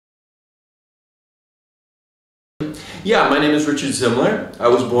Yeah, my name is Richard Zimler. I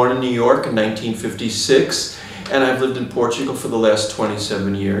was born in New York in 1956, and I've lived in Portugal for the last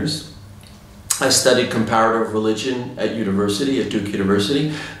 27 years. I studied comparative religion at university, at Duke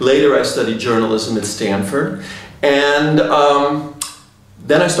University. Later I studied journalism at Stanford, and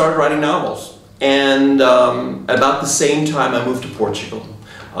then I started writing novels. And about the same time I moved to Portugal.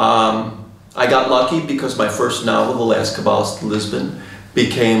 I got lucky because my first novel, The Last Kabbalist of Lisbon,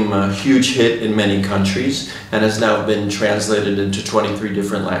 became a huge hit in many countries and has now been translated into 23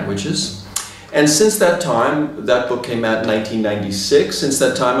 different languages. And since that time, that book came out in 1996, since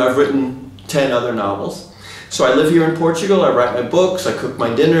that time I've written 10 other novels. So I live here in Portugal, I write my books, I cook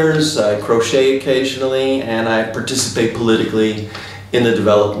my dinners, I crochet occasionally, and I participate politically in the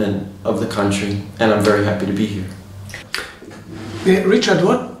development of the country, and I'm very happy to be here. Richard,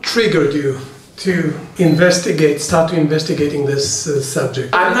 what triggered you to start investigating this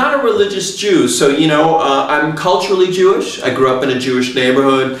subject? I'm not a religious Jew, so I'm culturally Jewish. I grew up in a Jewish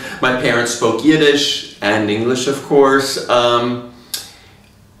neighborhood. My parents spoke Yiddish and English, of course.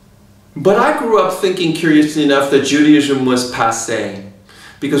 But I grew up thinking, curiously enough, that Judaism was passé.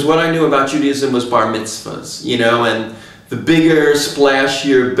 Because what I knew about Judaism was bar mitzvahs, and the bigger,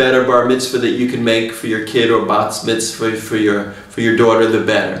 splashier, better bar mitzvah that you can make for your kid or bat mitzvah for your daughter, the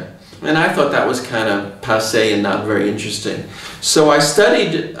better. And I thought that was kind of passé and not very interesting. So I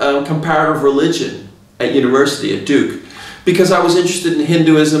studied comparative religion at university, at Duke, because I was interested in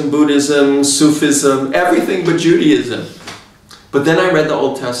Hinduism, Buddhism, Sufism, everything but Judaism. But then I read the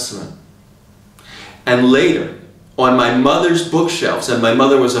Old Testament. And later, on my mother's bookshelves, and my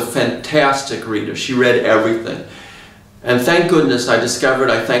mother was a fantastic reader, she read everything. And thank goodness I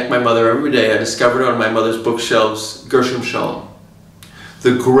thank my mother every day, I discovered on my mother's bookshelves Gershom Scholem,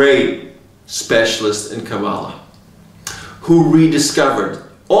 the great specialist in Kabbalah, who rediscovered,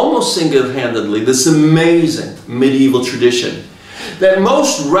 almost single-handedly, this amazing medieval tradition that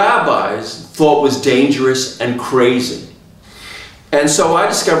most rabbis thought was dangerous and crazy. And so I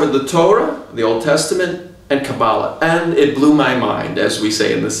discovered the Torah, the Old Testament, and Kabbalah, and it blew my mind, as we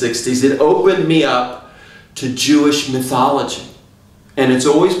say in the 60s. It opened me up to Jewish mythology. And it's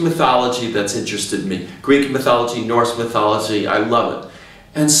always mythology that's interested me. Greek mythology, Norse mythology, I love it.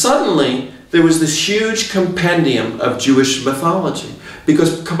 And suddenly, there was this huge compendium of Jewish mythology.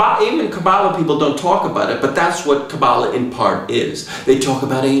 Because even Kabbalah people don't talk about it, but that's what Kabbalah in part is. They talk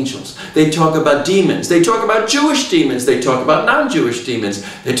about angels, they talk about demons, they talk about Jewish demons, they talk about non-Jewish demons,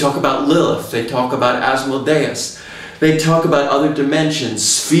 they talk about Lilith, they talk about Asmodeus. They talk about other dimensions,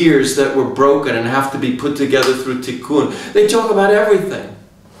 spheres that were broken and have to be put together through tikkun. They talk about everything.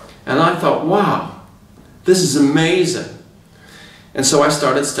 And I thought, wow, this is amazing. And so I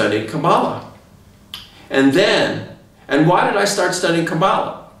started studying Kabbalah. And why did I start studying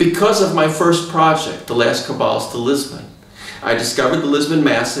Kabbalah? Because of my first project, The Last Kabbalist of Lisbon. I discovered the Lisbon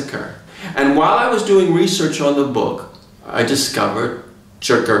Massacre. And while I was doing research on the book, I discovered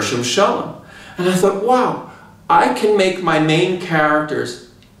Gershom Scholem. And I thought, wow, I can make my main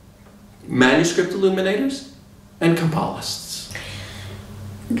characters manuscript illuminators and Kabbalists.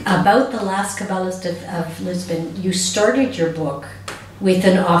 About The Last Kabbalist of Lisbon, you started your book with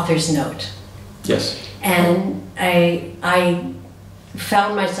an author's note. Yes. And I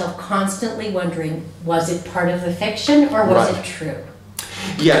found myself constantly wondering, was it part of the fiction or was it true?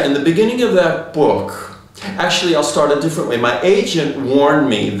 Yeah, in the beginning of that book, actually I'll start a different way. My agent warned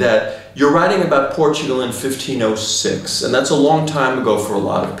me that you're writing about Portugal in 1506, and that's a long time ago for a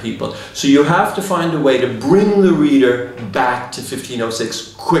lot of people. So you have to find a way to bring the reader back to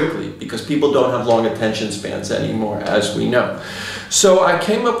 1506 quickly, because people don't have long attention spans anymore, as we know. So I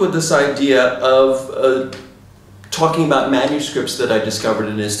came up with this idea of talking about manuscripts that I discovered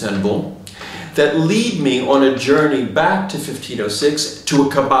in Istanbul that lead me on a journey back to 1506 to a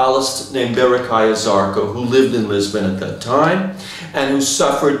Kabbalist named Berechiah Zarco, who lived in Lisbon at that time and who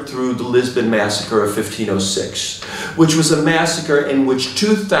suffered through the Lisbon Massacre of 1506, which was a massacre in which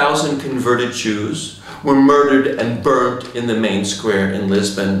 2,000 converted Jews were murdered and burnt in the main square in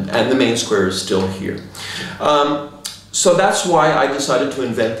Lisbon, and the main square is still here. So that's why I decided to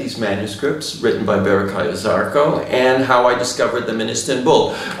invent these manuscripts written by Berechiah Zarco, and how I discovered them in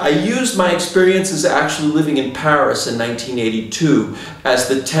Istanbul. I used my experiences actually living in Paris in 1982 as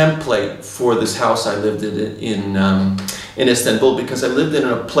the template for this house I lived in in Istanbul because I lived in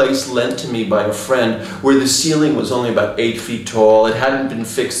a place lent to me by a friend where the ceiling was only about 8 feet tall. It hadn't been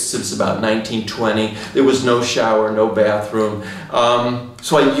fixed since about 1920. There was no shower, no bathroom.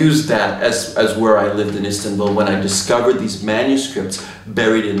 So I used that as where I lived in Istanbul when I discovered these manuscripts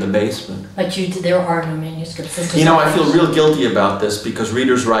buried in the basement. But there are no manuscripts. You know, I feel real guilty about this because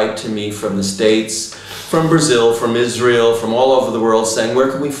readers write to me from the States, from Brazil, from Israel, from all over the world saying,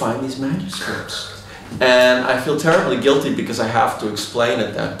 where can we find these manuscripts? And I feel terribly guilty because I have to explain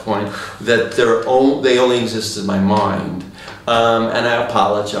at that point that they only exist in my mind. And I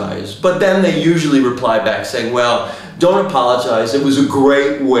apologize. But then they usually reply back saying, well, don't apologize. It was a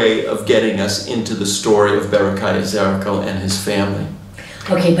great way of getting us into the story of Berechiah Zerachel and his family.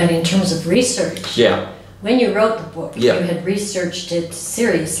 Okay, but in terms of research, yeah. When you wrote the book, yeah. you had researched it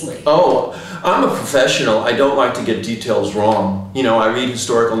seriously. Oh, I'm a professional. I don't like to get details wrong. You know, I read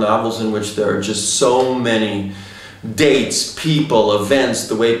historical novels in which there are just so many dates, people, events,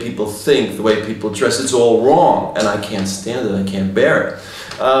 the way people think, the way people dress. It's all wrong, and I can't stand it. I can't bear it.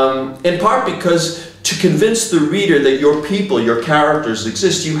 In part because to convince the reader that your people, your characters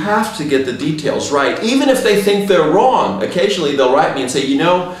exist, you have to get the details right. Even if they think they're wrong, occasionally they'll write me and say, you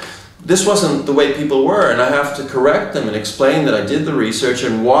know, this wasn't the way people were, and I have to correct them and explain that I did the research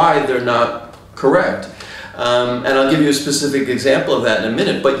and why they're not correct. And I'll give you a specific example of that in a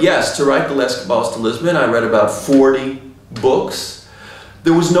minute. But yes, to write the Last Kabbalist of Lisbon, I read about 40 books.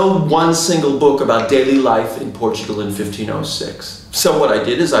 There was no one single book about daily life in Portugal in 1506. So what I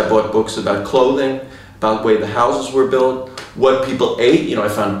did is I bought books about clothing, about the way the houses were built, what people ate. You know, I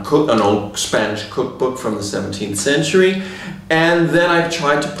found an old Spanish cookbook from the 17th century. And then I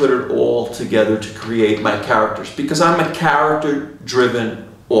tried to put it all together to create my characters, because I'm a character-driven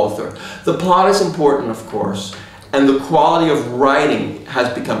author. The plot is important, of course, and the quality of writing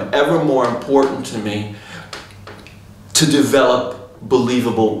has become ever more important to me to develop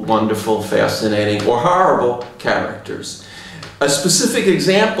believable, wonderful, fascinating, or horrible characters. A specific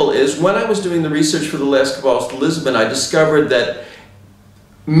example is when I was doing the research for the Last Kabbalist of Lisbon, I discovered that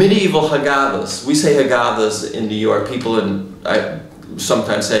medieval Haggadahs, we say Haggadahs in New York, I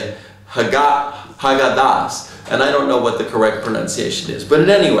sometimes say Haggadahs, and I don't know what the correct pronunciation is. But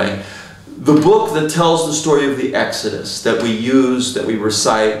anyway, the book that tells the story of the Exodus that we use, that we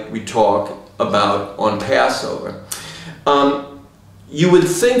recite, we talk about on Passover, you would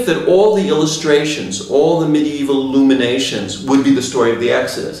think that all the illustrations, all the medieval illuminations would be the story of the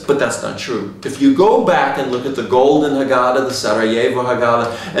Exodus, but that's not true. If you go back and look at the Golden Haggadah, the Sarajevo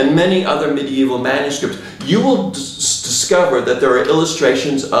Haggadah, and many other medieval manuscripts, you will discover that there are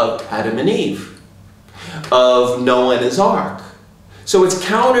illustrations of Adam and Eve, of Noah and his ark. So it's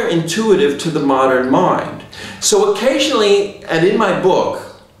counterintuitive to the modern mind. So occasionally, and in my book,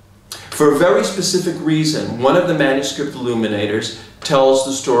 for a very specific reason, one of the manuscript illuminators tells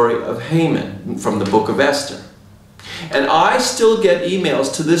the story of Haman from the book of Esther. And I still get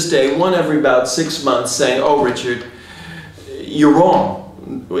emails to this day, one every about 6 months, saying, oh, Richard, you're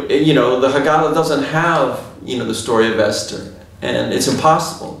wrong. You know, the Haggadah doesn't have, you know, the story of Esther, and it's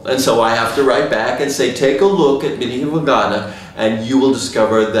impossible. And so I have to write back and say, take a look at medieval Haggadah, and you will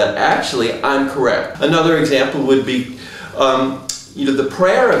discover that actually I'm correct. Another example would be, you know, the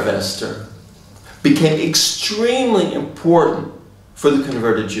prayer of Esther became extremely important for the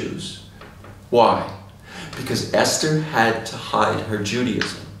converted Jews. Why? Because Esther had to hide her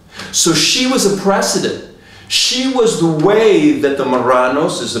Judaism. So she was a precedent. She was the way that the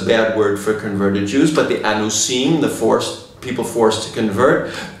Marranos is a bad word for converted Jews, but the Anusim, the people forced to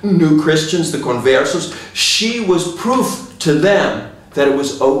convert, new Christians, the conversos, she was proof to them that it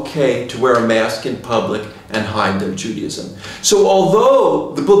was okay to wear a mask in public and hide their Judaism. So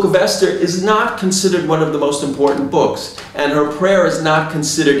although the book of Esther is not considered one of the most important books, and her prayer is not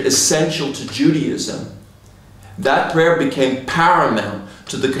considered essential to Judaism, that prayer became paramount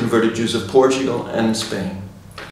to the converted Jews of Portugal and Spain.